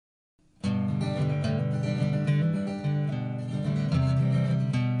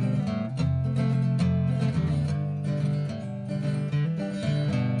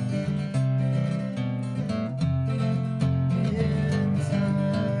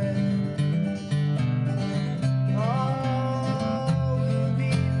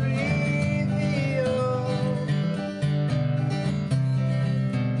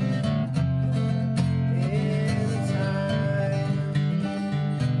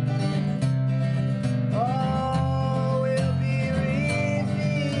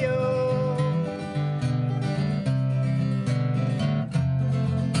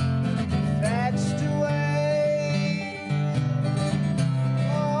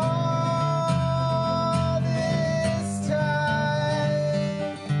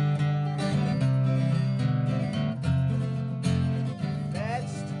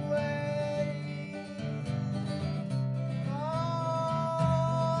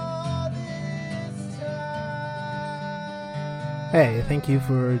Hey, thank you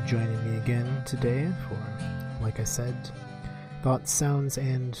for joining me again today for, like I said, thoughts, sounds,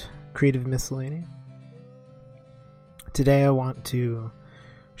 and creative miscellany. Today I want to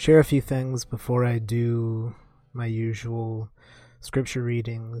share a few things before I do my usual scripture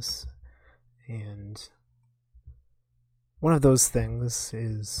readings, and one of those things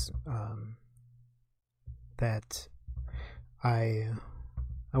is that I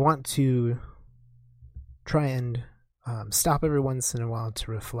want to try and stop every once in a while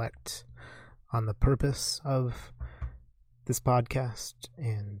to reflect on the purpose of this podcast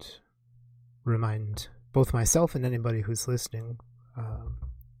and remind both myself and anybody who's listening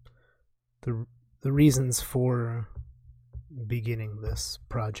the reasons for beginning this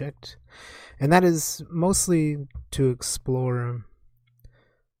project. And that is mostly to explore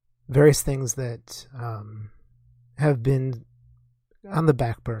various things that have been on the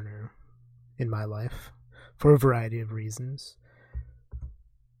back burner in my life for a variety of reasons.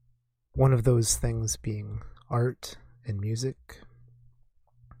 One of those things being art and music,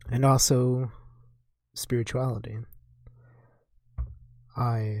 and also spirituality.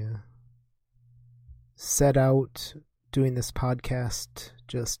 I set out doing this podcast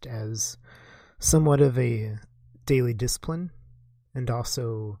just as somewhat of a daily discipline, and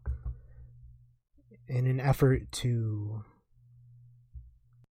also in an effort to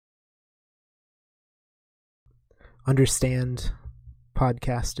understand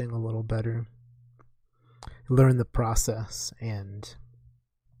podcasting a little better, learn the process, and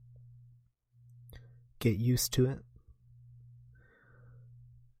get used to it.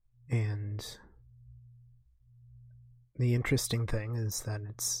 And the interesting thing is that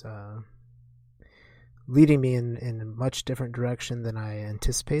it's leading me in a much different direction than I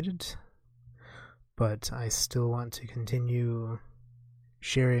anticipated, but I still want to continue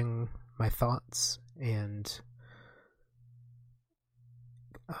sharing my thoughts and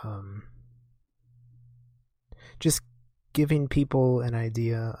just giving people an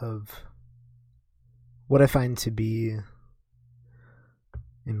idea of what I find to be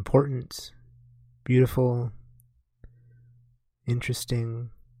important, beautiful, interesting,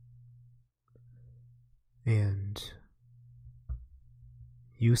 and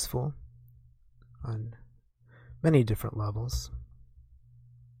useful on many different levels.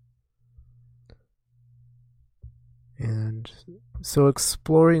 And so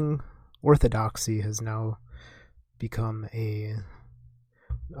exploring orthodoxy has now become a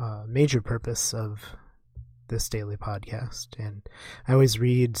major purpose of this daily podcast. And I always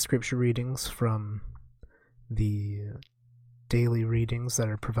read scripture readings from the daily readings that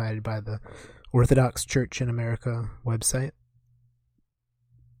are provided by the Orthodox Church in America website.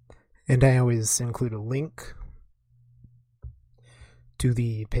 And I always include a link to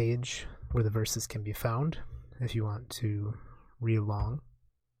the page where the verses can be found if you want to read along.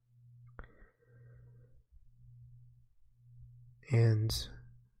 And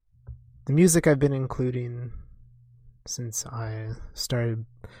the music I've been including since I started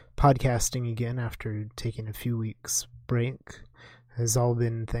podcasting again after taking a few weeks break has all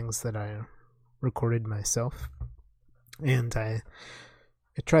been things that I recorded myself. And I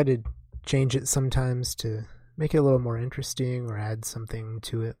try to change it sometimes to make it a little more interesting or add something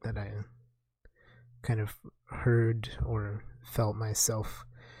to it that I kind of heard or felt myself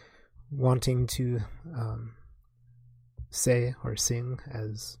wanting to say or sing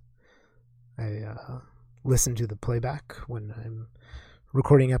as I listen to the playback when I'm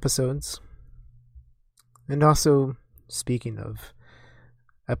recording episodes. And also, speaking of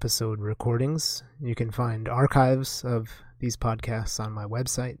episode recordings, you can find archives of these podcasts on my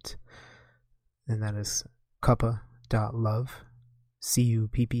website, and that is cuppa.love,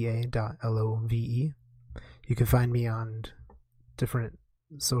 cuppa.love. You can find me on different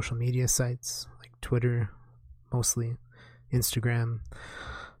social media sites like Twitter, mostly Instagram,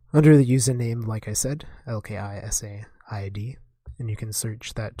 under the username, like I said, LKISAID. And you can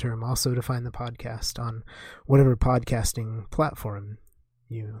search that term also to find the podcast on whatever podcasting platform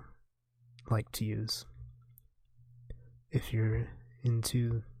you like to use if you're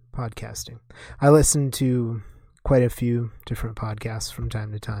into podcasting. I listen to quite a few different podcasts from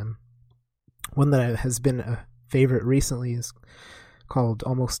time to time. One that has been a favorite recently is called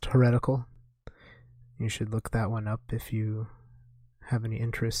Almost Heretical. You should look that one up if you have any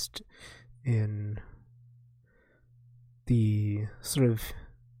interest in the sort of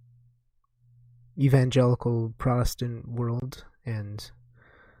evangelical Protestant world and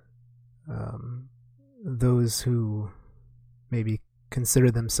those who maybe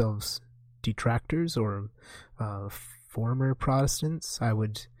consider themselves detractors or former Protestants. I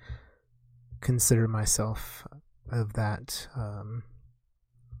would consider myself of that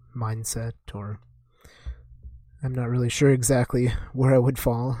mindset, or I'm not really sure exactly where I would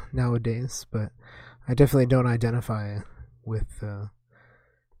fall nowadays, but I definitely don't identify with the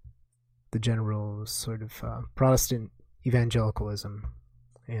general sort of Protestant evangelicalism.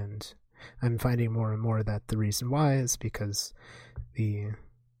 And I'm finding more and more that the reason why is because the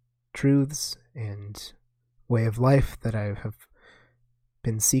truths and way of life that I have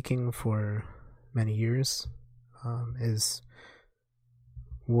been seeking for many years is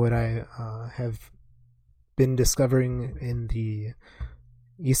what I have been discovering in the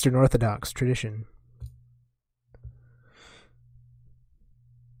Eastern Orthodox tradition.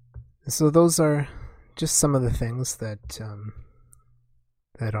 So those are just some of the things that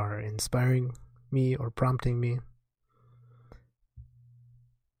that are inspiring me or prompting me.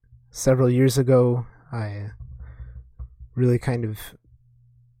 Several years ago, I really kind of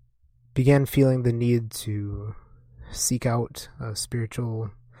began feeling the need to seek out a spiritual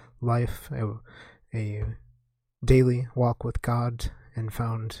life, a daily walk with God, and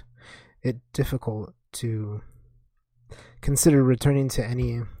found it difficult to consider returning to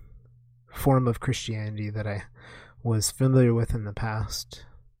any form of Christianity that I was familiar with in the past,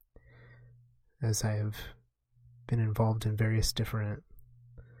 as I have been involved in various different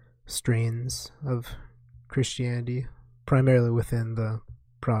strains of Christianity, primarily within the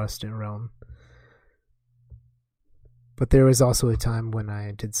Protestant realm. But there was also a time when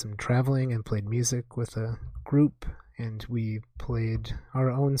I did some traveling and played music with a group, and we played our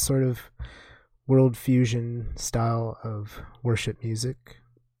own sort of world fusion style of worship music.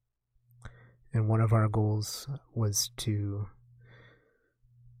 And one of our goals was to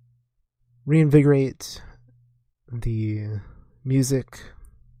reinvigorate the music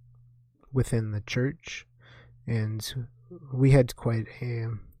within the church, and we had quite a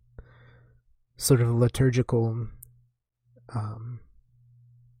sort of liturgical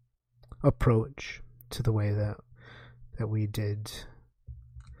approach to the way that we did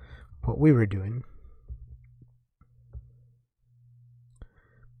what we were doing.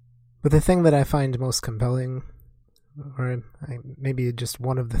 But the thing that I find most compelling, or maybe just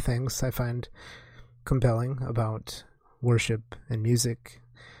one of the things I find compelling about worship and music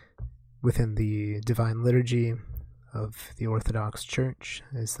within the Divine Liturgy of the Orthodox Church,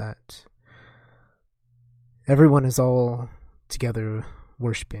 is that everyone is all together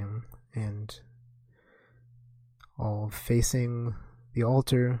worshiping and all facing the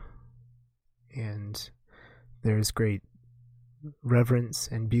altar, and there's great reverence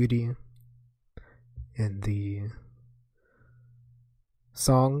and beauty in the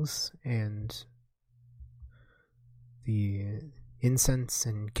songs and the incense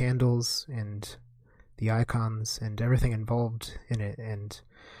and candles and the icons and everything involved in it. And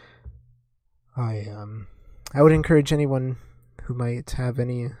I would encourage anyone who might have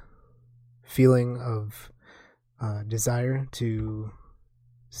any feeling of desire to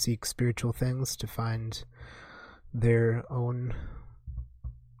seek spiritual things, to find their own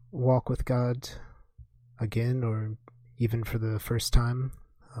walk with God again, or even for the first time,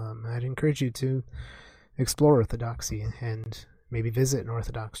 I'd encourage you to explore Orthodoxy and maybe visit an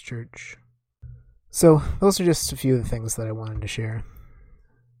Orthodox church. So those are just a few of the things that I wanted to share.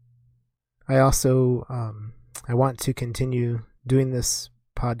 I also I want to continue doing this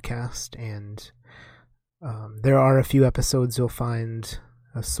podcast, and there are a few episodes you'll find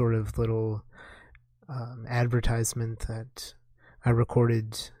a sort of little advertisement that I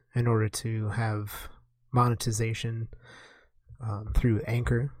recorded in order to have monetization through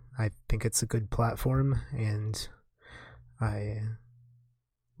Anchor. I think it's a good platform, and I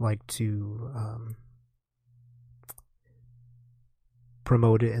like to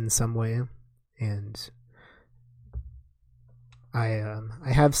promote it in some way. And I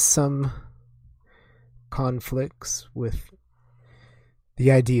have some conflicts with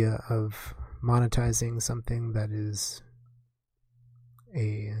the idea of monetizing something that is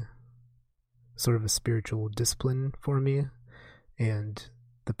a sort of a spiritual discipline for me, and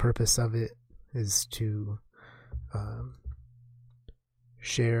the purpose of it is to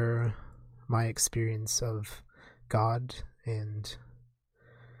share my experience of God, and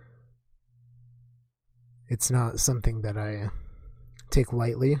it's not something that I take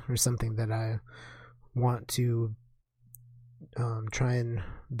lightly or something that I want to try and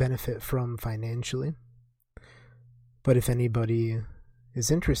benefit from financially. But if anybody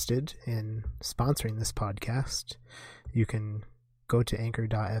is interested in sponsoring this podcast, you can go to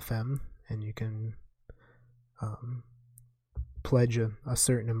anchor.fm and you can pledge a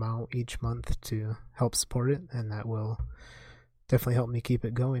certain amount each month to help support it, and that will definitely help me keep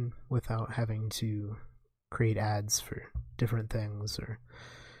it going without having to create ads for different things or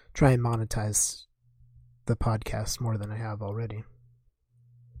try and monetize the podcast more than I have already.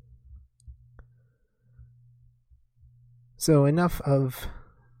 So enough of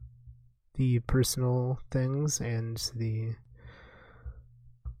the personal things and the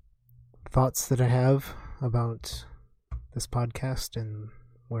thoughts that I have about this podcast and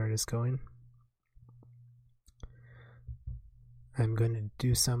where it is going. I'm going to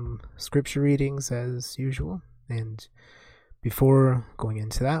do some scripture readings as usual, and before going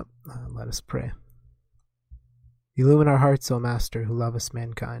into that, let us pray. Illumine our hearts, O Master, who lovest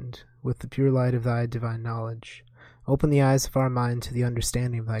mankind, with the pure light of thy divine knowledge. Open the eyes of our mind to the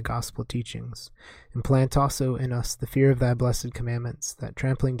understanding of thy gospel teachings. Implant also in us the fear of thy blessed commandments, that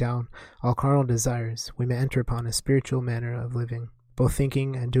trampling down all carnal desires, we may enter upon a spiritual manner of living, both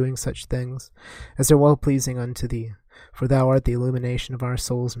thinking and doing such things as are well-pleasing unto thee. For thou art the illumination of our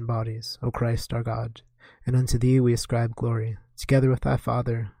souls and bodies, O Christ our God, and unto thee we ascribe glory, together with thy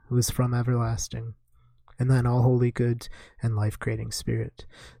Father, who is from everlasting, and thine all holy, good, and life-creating Spirit,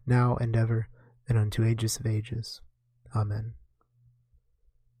 now and ever, and unto ages of ages. Amen.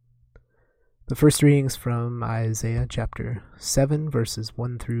 The first reading is from Isaiah chapter 7, verses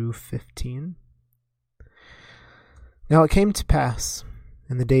 1 through 15. Now it came to pass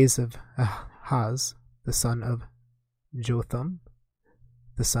in the days of Ahaz, the son of Jotham,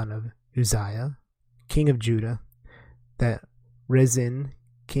 the son of Uzziah, king of Judah, that Rezin,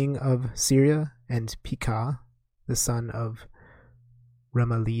 king of Syria, and Pekah, the son of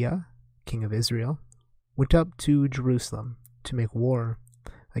Remaliah, king of Israel, went up to Jerusalem to make war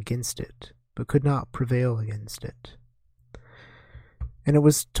against it, but could not prevail against it. And it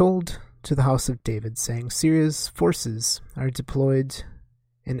was told to the house of David, saying, Syria's forces are deployed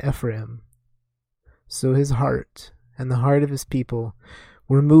in Ephraim. So his heart and the heart of his people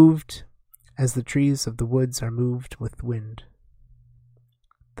were moved as the trees of the woods are moved with wind.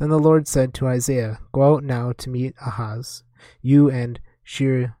 Then the Lord said to Isaiah, Go out now to meet Ahaz, you and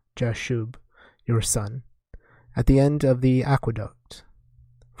Shear-Jashub, your son, at the end of the aqueduct,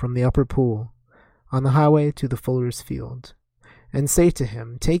 from the upper pool, on the highway to the fuller's field, and say to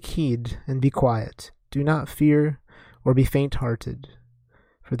him, Take heed and be quiet, do not fear or be faint-hearted,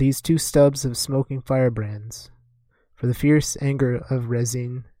 for these two stubs of smoking firebrands, for the fierce anger of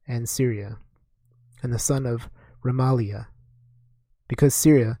Rezin and Syria, and the son of Remaliah, because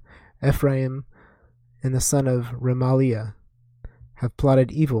Syria, Ephraim, and the son of Remaliah have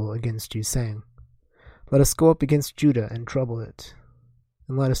plotted evil against you, saying, Let us go up against Judah and trouble it,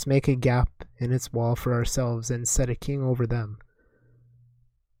 and let us make a gap in its wall for ourselves and set a king over them,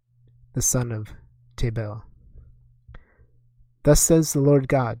 the son of Tabel. Thus says the Lord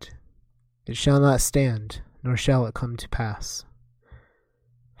God, It shall not stand, nor shall it come to pass.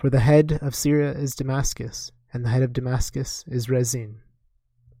 For the head of Syria is Damascus, and the head of Damascus is Rezin.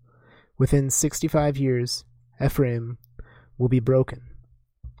 Within 65 years, Ephraim will be broken,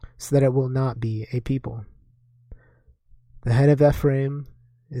 so that it will not be a people. The head of Ephraim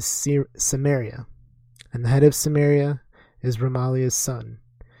is Samaria, and the head of Samaria is Remaliah's son.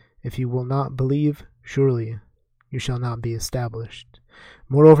 If you will not believe, surely you shall not be established.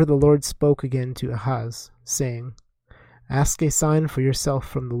 Moreover, the Lord spoke again to Ahaz, saying, Ask a sign for yourself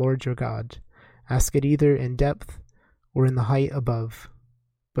from the Lord your God. Ask it either in depth or in the height above.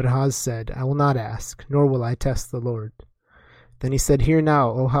 But Ahaz said, I will not ask, nor will I test the Lord. Then he said, Hear now,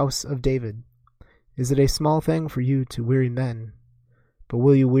 O house of David. Is it a small thing for you to weary men? But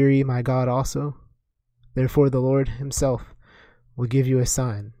will you weary my God also? Therefore the Lord himself will give you a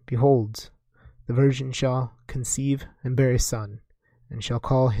sign. Behold, the virgin shall conceive and bear a son, and shall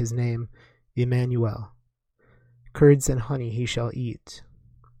call his name Emmanuel. Curds and honey he shall eat,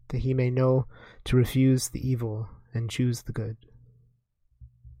 that he may know to refuse the evil and choose the good.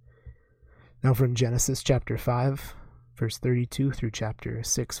 Now from Genesis chapter 5, verse 32 through chapter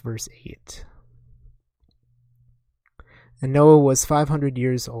 6, verse 8. And Noah was 500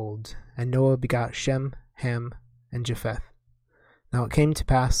 years old, and Noah begot Shem, Ham, and Japheth. Now it came to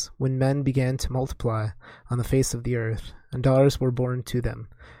pass, when men began to multiply on the face of the earth, and daughters were born to them,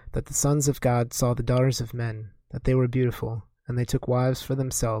 that the sons of God saw the daughters of men, that they were beautiful, and they took wives for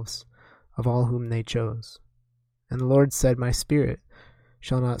themselves of all whom they chose. And the Lord said, My spirit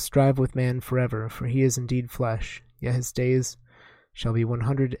shall not strive with man forever, for he is indeed flesh, yet his days shall be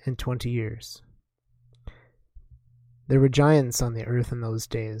 120 years. There were giants on the earth in those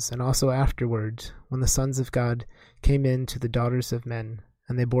days, and also afterward, when the sons of God came in to the daughters of men,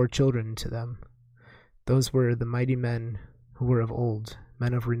 and they bore children to them. Those were the mighty men who were of old,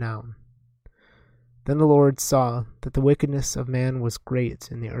 men of renown. Then the Lord saw that the wickedness of man was great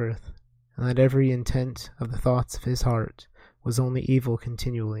in the earth, and that every intent of the thoughts of his heart was only evil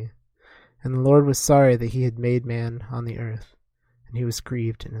continually. And the Lord was sorry that he had made man on the earth, and he was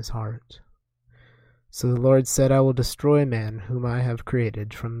grieved in his heart. So the Lord said, I will destroy man whom I have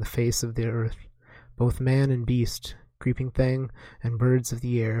created from the face of the earth, both man and beast, creeping thing, and birds of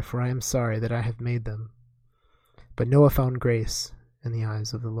the air, for I am sorry that I have made them. But Noah found grace in the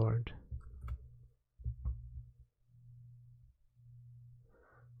eyes of the Lord.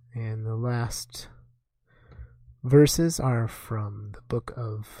 And the last verses are from the book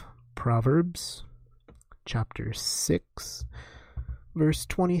of Proverbs, chapter 6, verse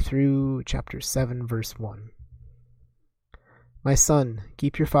 20 through chapter 7, verse 1. My son,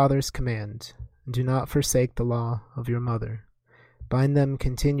 keep your father's command, and do not forsake the law of your mother. Bind them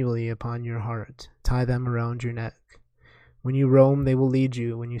continually upon your heart, tie them around your neck. When you roam, they will lead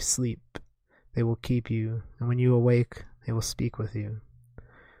you. When you sleep, they will keep you. And when you awake, they will speak with you.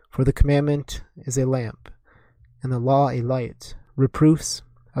 For the commandment is a lamp, and the law a light. Reproofs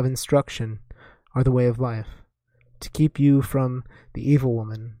of instruction are the way of life, to keep you from the evil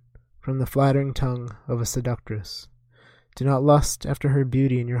woman, from the flattering tongue of a seductress. Do not lust after her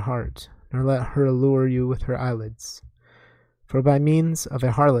beauty in your heart, nor let her allure you with her eyelids. For by means of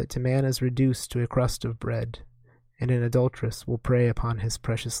a harlot a man is reduced to a crust of bread, and an adulteress will prey upon his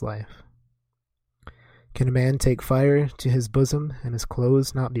precious life. Can a man take fire to his bosom, and his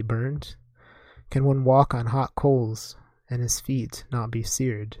clothes not be burned? Can one walk on hot coals, and his feet not be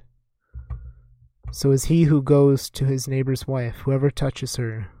seared? So is he who goes to his neighbor's wife. Whoever touches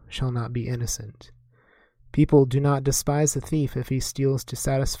her shall not be innocent. People do not despise a thief if he steals to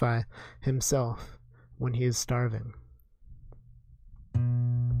satisfy himself when he is starving.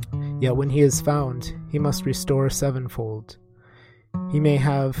 Yet when he is found, he must restore sevenfold. He may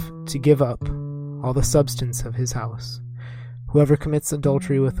have to give up all the substance of his house. Whoever commits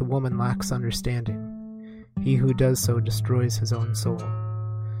adultery with a woman lacks understanding. He who does so destroys his own soul.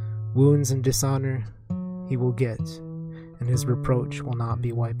 Wounds and dishonor he will get, and his reproach will not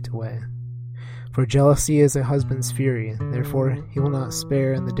be wiped away. For jealousy is a husband's fury, therefore he will not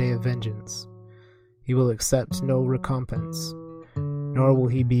spare in the day of vengeance. He will accept no recompense, nor will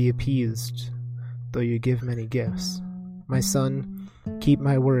he be appeased, though you give many gifts. My son, keep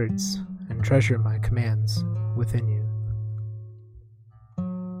my words, and treasure my commands within you.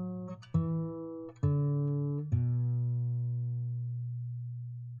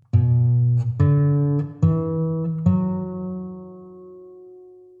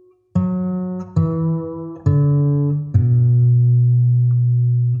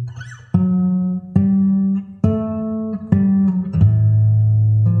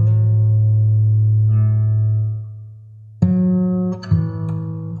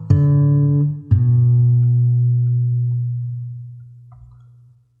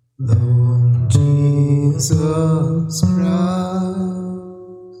 Lord Jesus Christ,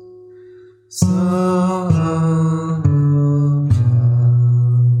 Son of God,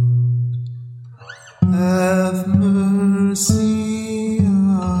 have mercy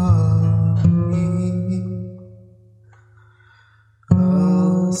on me, a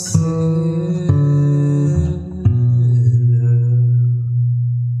sinner.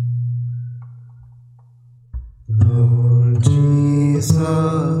 Lord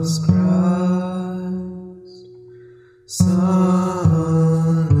Jesus Christ, Son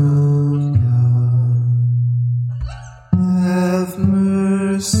of God, have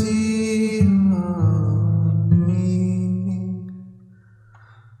mercy on me,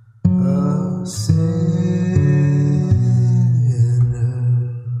 a sinner.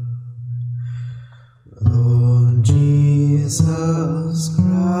 Lord Jesus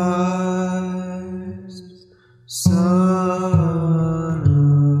Christ, Son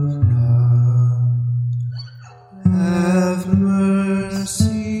of God, have mercy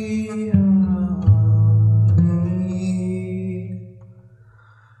on me,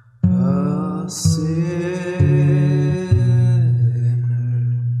 a sinner.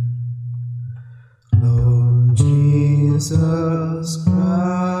 Lord Jesus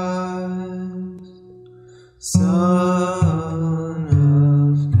Christ, Son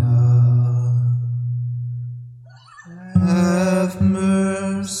of God, have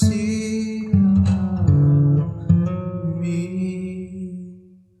mercy on me,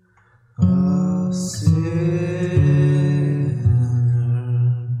 a sinner.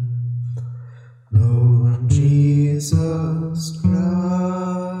 Lord Jesus Christ,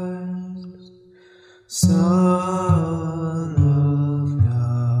 Son of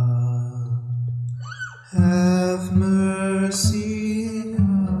God, have mercy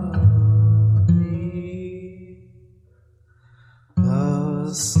on me, a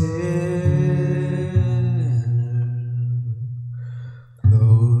sinner.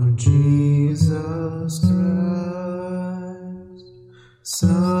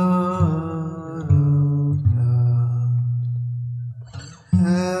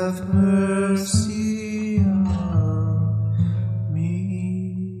 have mercy.